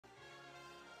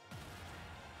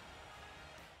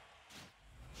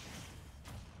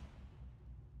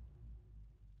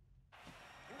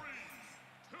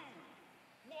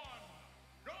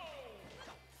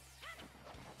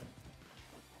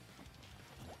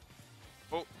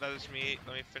Oh, that is me.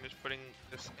 Let me finish putting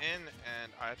this in,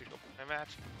 and I have to go play my match.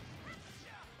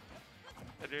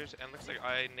 And looks like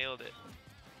I nailed it.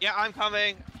 Yeah, I'm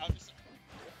coming. I'm just...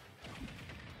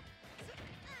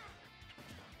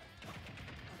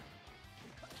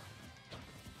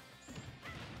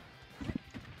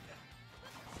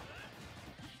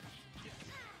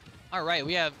 All right,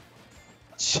 we have.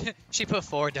 She put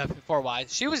four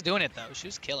Ys. She was doing it though. She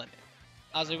was killing it.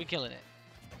 I was like, we killing it.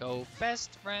 Go best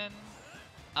friend.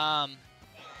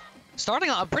 Starting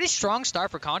a pretty strong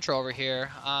start for Contro over here.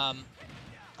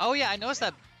 Oh yeah, I noticed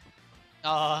that.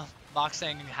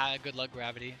 Boxing had good luck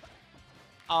gravity.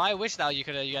 Oh, I wish that you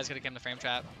guys could have come to frame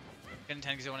trap. Couldn't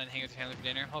attend because you wanted to hang with your family for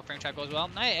dinner. Hope frame trap goes well.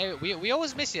 We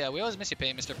always miss you. We always miss you,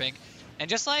 Mr. Pink. And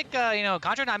just like, you know,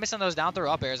 Contro not missing those down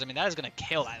throw up airs, I mean, that is going to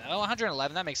kill that. Oh,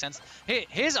 111, that makes sense.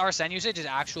 His Arsene usage is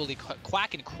actually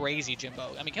quacking crazy,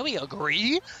 Jimbo. I mean, can we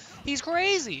agree? He's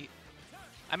crazy.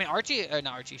 I mean,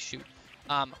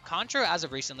 Contro, as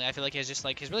of recently, I feel like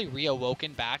he's really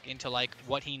reawoken back into, like,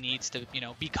 what he needs to, you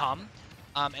know, become.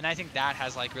 And I think that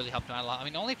has, like, really helped him out a lot. I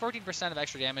mean, only 14% of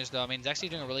extra damage, though. I mean,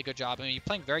 Zexyy's doing a really good job. I mean, he's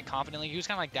playing very confidently. He was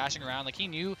kind of, like, dashing around. Like, he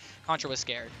knew Contro was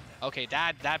scared. Okay,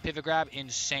 that pivot grab,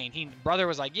 insane. Brother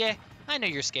was like, yeah, I know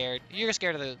you're scared. You're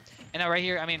scared of the... And now right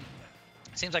here, I mean,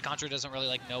 it seems like Contro doesn't really,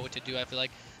 like, know what to do. I feel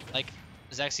like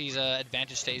Zexyy's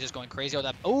advantage state is just going crazy.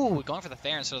 Oh, going for the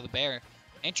fair instead of the bear.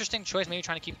 Interesting choice. Maybe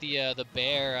trying to keep the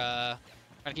bear,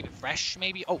 trying to keep it fresh,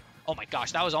 maybe. Oh my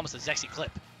gosh, that was almost a Zexyyy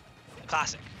clip.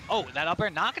 Classic. Oh, that up air,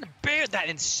 not gonna bear that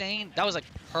insane. That was like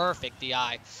perfect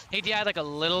DI. He DI'd like a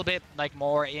little bit like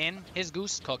more in. His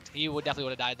goose cooked. He definitely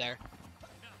would have died there.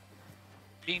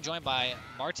 Being joined by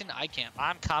Martin Eikamp.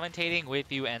 I'm commentating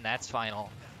with you, and that's final.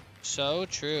 So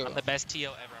true. I'm the best TO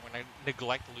ever. I'm gonna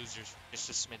neglect losers just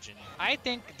a smidgen. I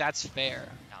think that's fair.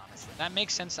 Honestly. That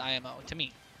makes sense to IMO, to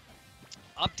me.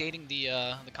 Updating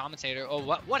the commentator. Oh,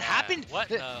 what happened?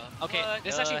 What? Okay,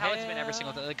 this is actually how it's been every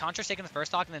single time. Like, Contro's taking the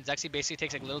first stock, and then Zexyyy basically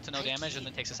takes like little to no damage, and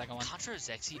then takes the second one. Contra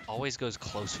Zexyyy always goes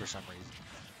close for some reason.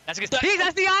 That's good.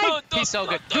 That's the eye. He's so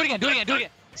good. Do it again.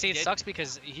 See, it sucks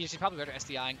because he's probably better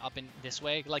SDIing up in this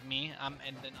way, like me, and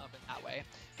then up in that way.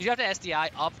 You have to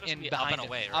SDI up and behind up and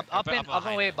away, right? Up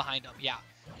and away behind him. Yeah,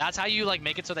 that's how you like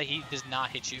make it so that he does not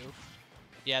hit you.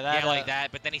 Yeah, that. Yeah, like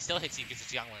that. But then he still hits you because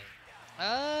it's young.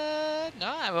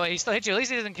 No, well, he still hits you. At least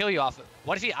he doesn't kill you off.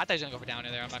 What if he? I thought he was gonna go for down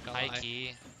air there. I'm not gonna lie. High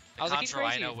key. I was like, he's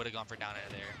crazy. Contro would have gone for down air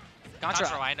there.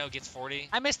 Contro gets 40.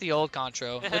 I miss the old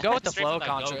Contro. The go with the flow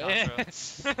Contro. The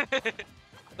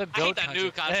I hate that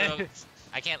new Contro.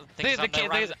 I can't think of something that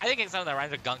rhymes. I think it's something that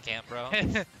rhymes with gun camp, bro.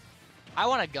 I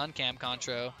want a gun camp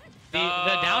Contro. The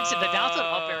down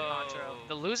up air Contro.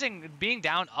 The losing, being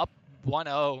down up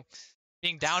 1-0,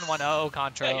 being down 1-0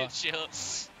 Contro. Chill.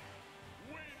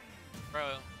 Bro,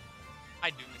 I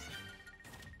do miss it.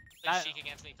 The Sheik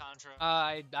against me, Contro.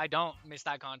 I don't miss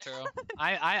that Contro.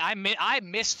 I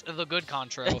missed the good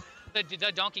Contro.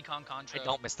 The Donkey Kong Contro. I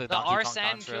don't miss the Donkey Kong Arsene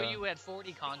Contro. kill you at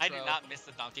 40 Contro. I did not miss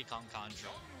the Donkey Kong Contro.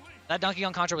 That Donkey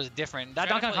Kong Contro was different. That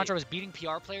Donkey Kong Contro was beating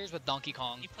PR players with Donkey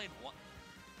Kong. He played one.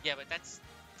 Yeah, but that's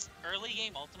early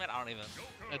game ultimate. I don't even.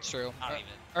 That's true. I don't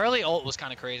even. Early ult was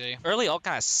kind of crazy. Early ult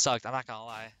kind of sucked. I'm not gonna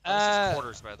lie. This is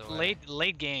quarters, by the way.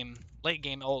 Late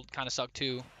game ult kind of sucked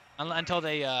too, until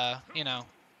they you know,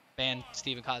 banned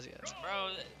Steven Kazuya.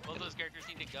 Bro, both those characters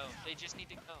need to go. They just need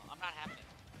to go. I'm not having it.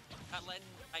 Not letting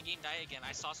my game die again.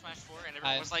 I saw Smash 4 and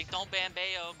everyone was like, don't ban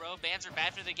Bayo, bro. Bans are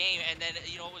bad for the game. And then,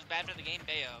 you know what was bad for the game?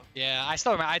 Bayo. Yeah, I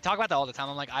still remember. I talk about that all the time.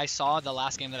 I'm like, I saw the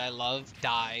last game that I love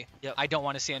die. Yep. I don't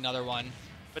want to see another one.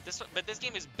 But this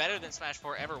game is better than Smash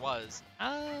 4 ever was.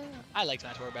 I like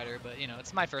Smash 4 better, but you know,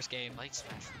 it's my first game. I like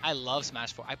Smash 4. I love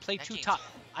Smash 4. I play two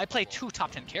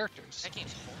top 10 characters. That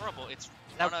game's horrible. It's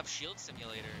run-up shield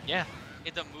simulator. Yeah.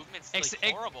 The movement's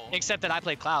like horrible. Except that I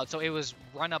played Cloud, so it was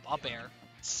run-up up air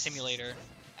simulator.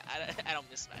 I don't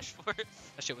miss Smash 4. That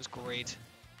shit was great.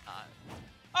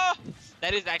 Oh!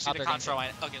 That is actually the Contro I...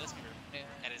 Okay, let's be real. Yeah.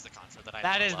 That is the Contro that I know.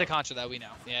 That is the Contro that we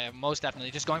know. Yeah, most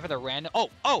definitely. Just going for the random...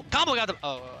 Oh! Combo got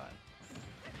the...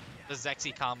 The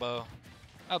Zexyyy combo.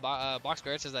 Oh, Box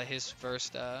Barrett says that his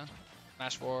first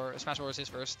Smash 4 was his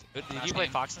first. Did you play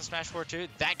Fox in Smash 4 too?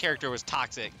 That character was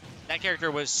toxic. That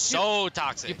character was so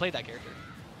toxic. You played that character?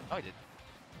 Oh, I did.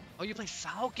 Oh, you played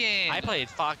Falcon. I played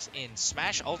Fox in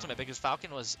Smash Ultimate because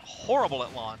Falcon was horrible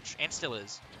at launch and still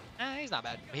is. He's not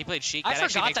bad. He played Sheik. I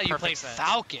forgot that you played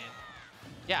Falcon.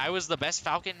 Yeah, I was the best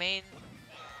Falcon main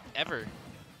ever.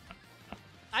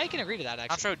 I can agree to that, actually.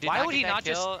 Contro did why not would get he that not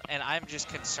kill, and I'm just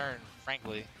concerned,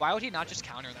 frankly. Why would he not just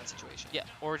counter that situation? Yeah,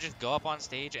 or just go up on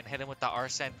stage and hit him with the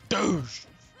Arsene. Douche!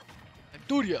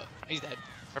 Duria! He's dead.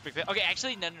 Perfect pivot. Okay,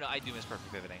 actually, no. I do miss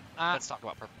perfect pivoting. Let's talk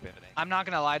about perfect pivoting. I'm not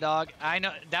gonna lie, dog. I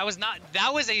know that was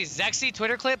a Zexyyy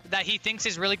Twitter clip that he thinks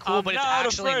is really cool, but it's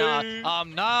actually not.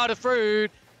 I'm not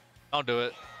afraid. Don't do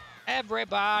it.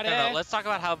 Everybody. No. Let's talk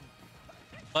about how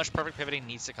much perfect pivoting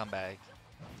needs to come back.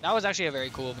 That was actually a very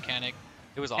cool mechanic.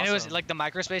 It was awesome. And it was like the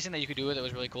micro spacing that you could do with it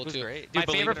was really cool it was too. Great. My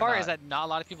favorite part is that not a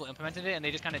lot of people implemented it, and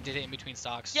they just kind of did it in between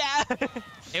stocks. Yeah.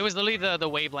 It was literally the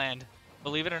waveland.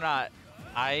 Believe it or not,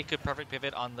 I could perfect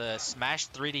pivot on the Smash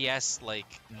 3DS like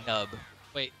nub.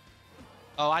 Wait.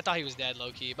 Oh, I thought he was dead,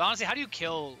 low key. But honestly, how do you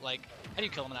kill him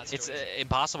in that situation? It's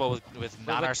impossible with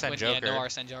non-Arsene Joker. Yeah, no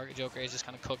Arsene Joker is just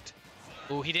kind of cooked.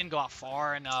 Ooh, he didn't go out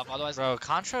far enough. Otherwise, bro,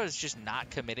 Contro is just not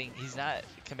committing. He's not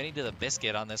committing to the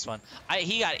biscuit on this one.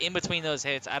 He got in between those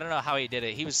hits. I don't know how he did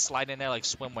it. He was sliding in there like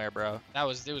swimwear, bro.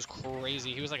 It was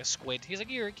crazy. He was like a squid. He's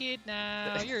like, you're a kid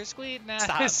now. You're a squid now.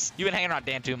 Stop. You've been hanging around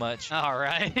Dan too much. All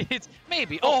right.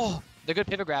 Maybe. Oh, the good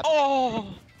pivot grab.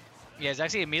 Oh. Yeah, it's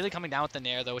actually immediately coming down with the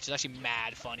nair though, which is actually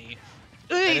mad funny.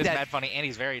 That is mad funny, and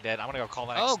he's very dead. I'm gonna go call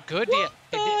that. Oh, good.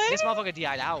 This motherfucker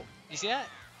DI'd out. You see that?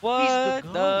 What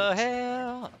the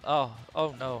hell?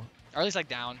 Oh no. Or at least like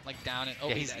down and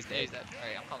yeah, he's dead. dead. He's dead.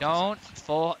 All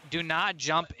right, Do not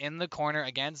jump in the corner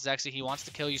against Zexyyy. He wants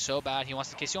to kill you so bad. He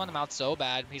wants to kiss you on the mouth so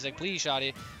bad. He's like, please,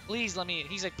 Shotty, please let me.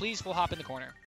 He's like, please full hop in the corner.